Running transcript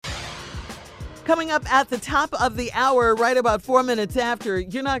Coming up at the top of the hour, right about 4 minutes after,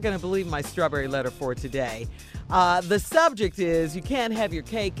 you're not going to believe my strawberry letter for today. The subject is you can't have your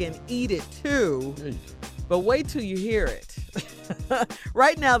cake and eat it too, but wait till you hear it.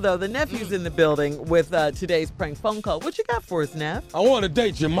 Right now, though, the nephew's in the building with today's prank phone call. What you got for us, Neff? I want to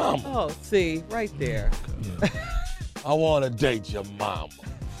date your mama. Oh, see, right there. I want to date your mama.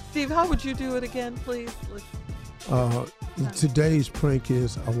 Steve, how would you do it again, please? Today's prank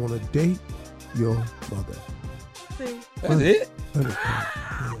is I want to date your mother. See? That's it?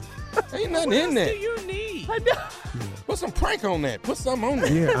 Yeah. Ain't nothing in there. What else do you need? I know. Yeah. Put some prank on that. Put something on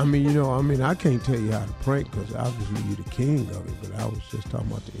there. Yeah, I can't tell you how to prank because obviously you're the king of it, but I was just talking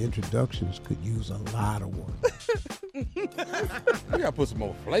about the introductions could use a lot of work. You got to put some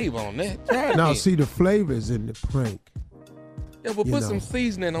more flavor on that. Try it Now, then. see, the flavor's in the prank. Yeah, but you put know. some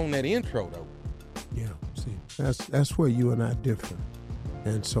seasoning on that intro, though. Yeah, see, that's where you and I differ.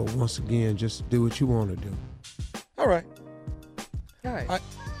 And so, once again, just do what you want to do. All right. All right.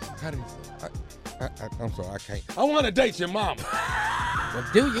 How do you say? I'm sorry, I can't. I want to date your mama. Well,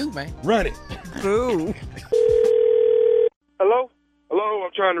 do you, man? Run it. Boo. Hello? Hello,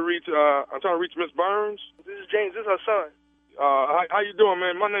 I'm trying to reach Miss Burns. This is James, this is her son. How you doing,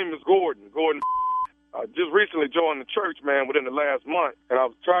 man? My name is Gordon. I just recently joined the church, man, within the last month, and I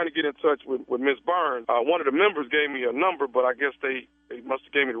was trying to get in touch with Miss Burns. One of the members gave me a number, but I guess they must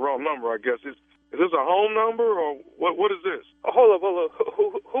have gave me the wrong number, I guess. Is this a home number, or what is this? Hold up.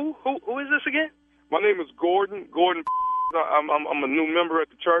 Who is this again? My name is Gordon. I'm a new member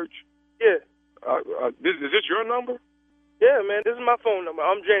at the church. Yeah. Is this your number? Yeah, man, this is my phone number.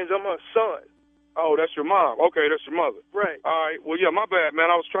 I'm James. I'm her son. Oh, that's your mom. Okay, that's your mother. Right. All right. Well, yeah, my bad, man.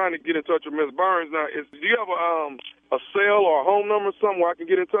 I was trying to get in touch with Miss Burns. Now, do you have a cell or a home number somewhere I can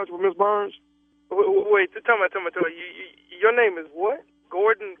get in touch with Miss Burns? Wait, tell me. Your name is what?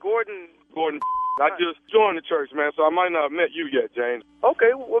 Gordon. I just joined the church, man, so I might not have met you yet, James.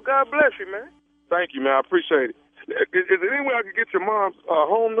 Okay, well, God bless you, man. Thank you, man. I appreciate it. Is there any way I could get your mom's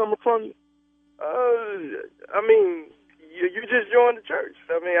home number from you? You just joined the church.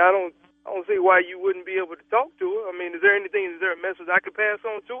 I don't see why you wouldn't be able to talk to her. Is there a message I could pass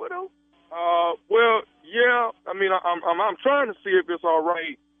on to her, though? Well, yeah. I'm trying to see if it's all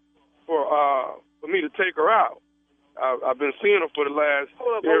right for me to take her out. I've been seeing her for the last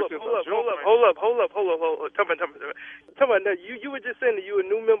Hold up. Tell me, now, you were just saying that you were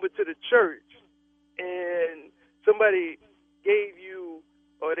a new member to the church, and somebody gave you,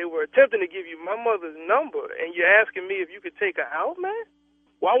 or they were attempting to give you my mother's number, and you're asking me if you could take her out, man?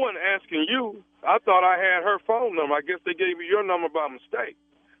 Well, I wasn't asking you. I thought I had her phone number. I guess they gave me your number by mistake.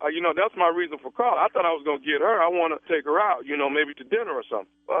 That's my reason for calling. I thought I was going to get her. I want to take her out, maybe to dinner or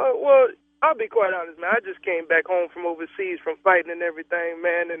something. Well, I'll be quite honest, man. I just came back home from overseas from fighting and everything,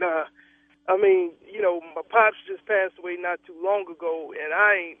 man. And, my pops just passed away not too long ago, and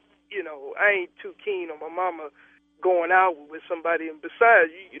I ain't too keen on my mama going out with somebody. And besides,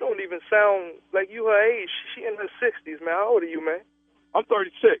 you don't even sound like you her age. She in her 60s, man. How old are you, man? I'm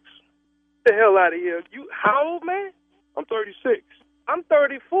 36. Get the hell out of here. You how old, man? I'm 36. I'm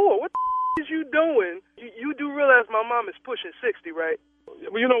 34. What the is you doing? You do realize my mom is pushing 60, right?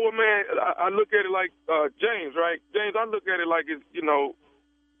 Well, you know what, man? I look at it like James, right? James, I look at it like it's,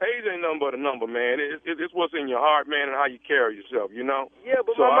 age ain't nothing but a number, man. It's what's in your heart, man, and how you carry yourself, Yeah,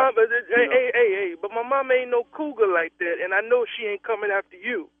 but so my mom, but my mom ain't no cougar like that, and I know she ain't coming after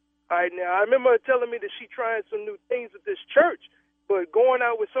you. All right, now, I remember her telling me that she trying some new things at this church, but going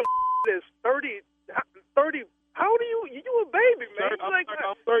out with some that's 30, how old are you? You a baby, man.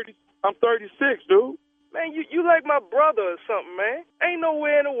 I'm 36, dude. Man, you like my brother or something, man. Ain't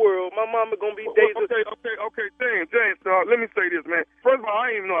nowhere in the world my mama gonna be dating. Okay, James, let me say this, man. First of all,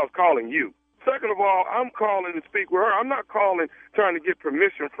 I didn't even know I was calling you. Second of all, I'm calling to speak with her. I'm not calling trying to get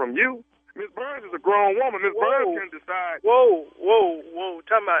permission from you. Miss Burns is a grown woman. Miss Burns can decide. Whoa.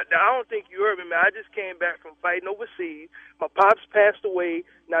 Time out. Now, I don't think you heard me, man. I just came back from fighting overseas. My pops passed away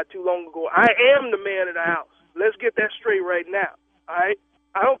not too long ago. I am the man of the house. Let's get that straight right now, all right?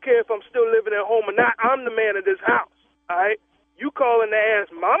 I don't care if I'm still living at home or not. I'm the man of this house, all right? You calling to ask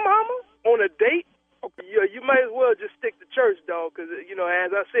my mama on a date? Okay. Yeah, you might as well just stick to church, dog, because,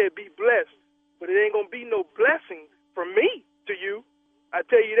 as I said, be blessed. But it ain't going to be no blessing from me to you. I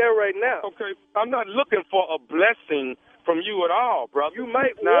tell you that right now. Okay, I'm not looking for a blessing from you at all, brother. You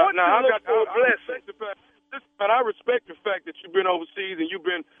might want to look for a blessing. I respect the fact that you've been overseas and you've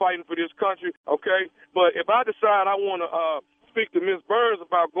been fighting for this country, okay? But if I decide I want to speak to Miss Burns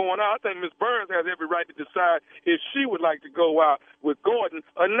about going out, I think Miss Burns has every right to decide if she would like to go out with Gordon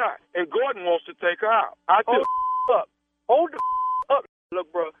or not. And Gordon wants to take her out. Hold the up.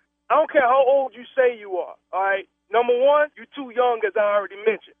 Look, bro, I don't care how old you say you are, all right? Number one, you too young, as I already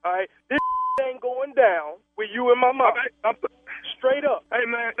mentioned, all right? This ain't going down with you and my mom. Straight up. Hey,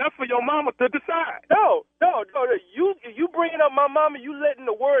 man, that's for your mama to decide. No. You bringing up my mama, you letting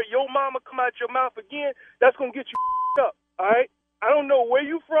the word your mama come out your mouth again, that's going to get you up, all right? I don't know where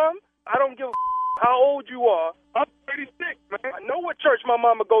you from. I don't give a how old you are. I'm 36, man. I know what church my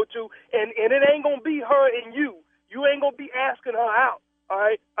mama go to, and it ain't going to be her and you. You ain't going to be asking her out, all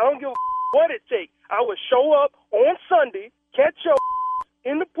right? I don't give a what it takes. I will show up on Sunday, catch your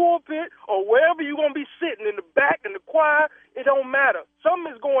in the pulpit or wherever you're going to be sitting, in the back, in the choir. It don't matter.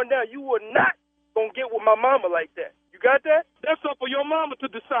 Something is going down. You are not going to get with my mama like that. You got that? That's up for your mama to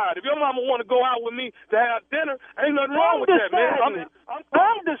decide. If your mama want to go out with me to have dinner, ain't nothing wrong with that, man.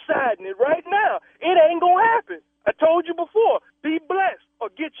 I'm deciding it right now. It ain't going to happen. I told you before, be blessed or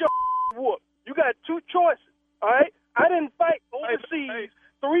get your whooped. You got two choices, all right? I didn't fight overseas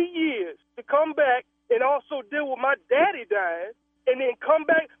 3 years to come back and also deal with my daddy dying and then come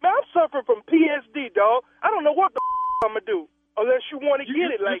back. Man, I'm suffering from PSD, dog. I don't know what the I'm going to do unless you want to get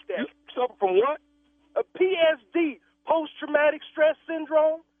it like that. You suffer from what? A PSD, post-traumatic stress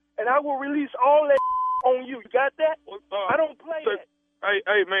syndrome, and I will release all that on you. You got that? I don't play that.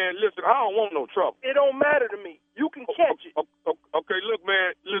 Hey, man, listen, I don't want no trouble. It don't matter to me. You can catch it. Okay, look,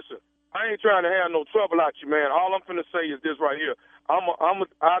 man, listen. I ain't trying to have no trouble out you, man. All I'm finna say is this right here. I'll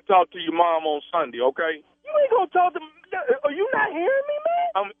talk to your mom on Sunday, okay? You ain't gonna talk to me. Are you not hearing me,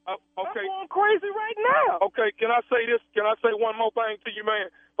 man? Okay. I'm going crazy right now. Okay, can I say this? Can I say one more thing to you, man,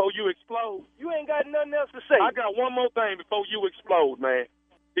 before you explode? You ain't got nothing else to say. I got one more thing before you explode, man.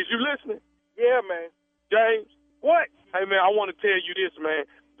 Is you listening? Yeah, man. James? What? Hey, man, I want to tell you this, man.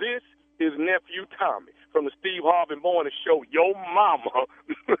 This is nephew Tommy from the Steve Harvey Morning Show. Your mama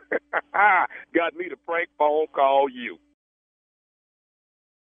got me to prank phone call you.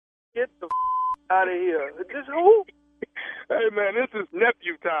 Get the out of here. This who? Hey, man, this is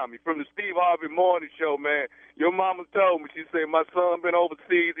nephew Tommy from the Steve Harvey Morning Show, man. Your mama told me, she said, my son been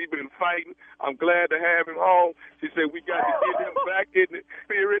overseas. He been fighting. I'm glad to have him home. She said, we got to get him back in the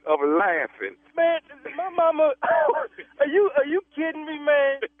spirit of laughing. Man, my mama, are you kidding me,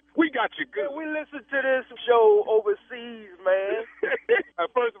 man? We got you good. We listen to this show overseas, man.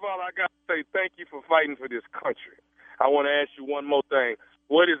 First of all, I got to say thank you for fighting for this country. I want to ask you one more thing.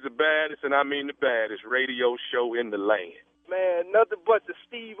 What is the baddest, and I mean the baddest, radio show in the land? Man, nothing but the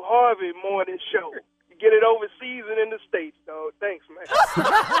Steve Harvey Morning Show. You get it overseas and in the States, dog. Thanks, man.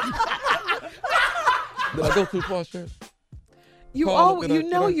 Did I go too far, Sheriff? You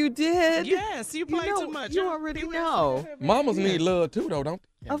did. Yes, you play too much. You already know. Mamas need love too, though, don't they?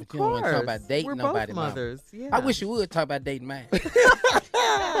 Yeah, Of but you don't want to talk course. about dating We're nobody, both Mama. mothers. Yeah. I wish you would talk about dating mine.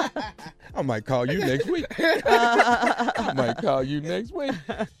 I might call you next week. I might call you next week.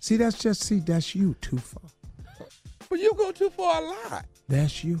 See, that's you too far. But you go too far a lot.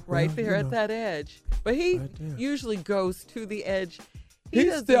 That's you. Right Well, there you at know. that edge. But he Right there. usually goes to the edge. He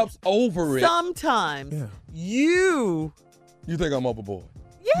doesn't- steps over it. Sometimes Yeah. you, You think I'm overboard?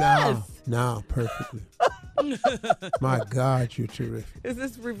 yes. No, perfectly. My God, you're terrific. Is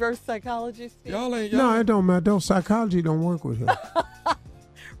this reverse psychology, Steve? Y'all ain't. No, it don't matter. Psychology don't work with him.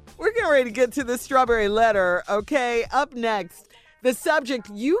 We're getting ready to get to the strawberry letter, okay? Up next, the subject,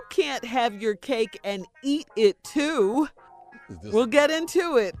 you can't have your cake and eat it too. We'll get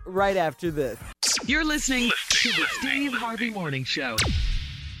into it right after this. You're listening to the Steve Harvey Morning Show.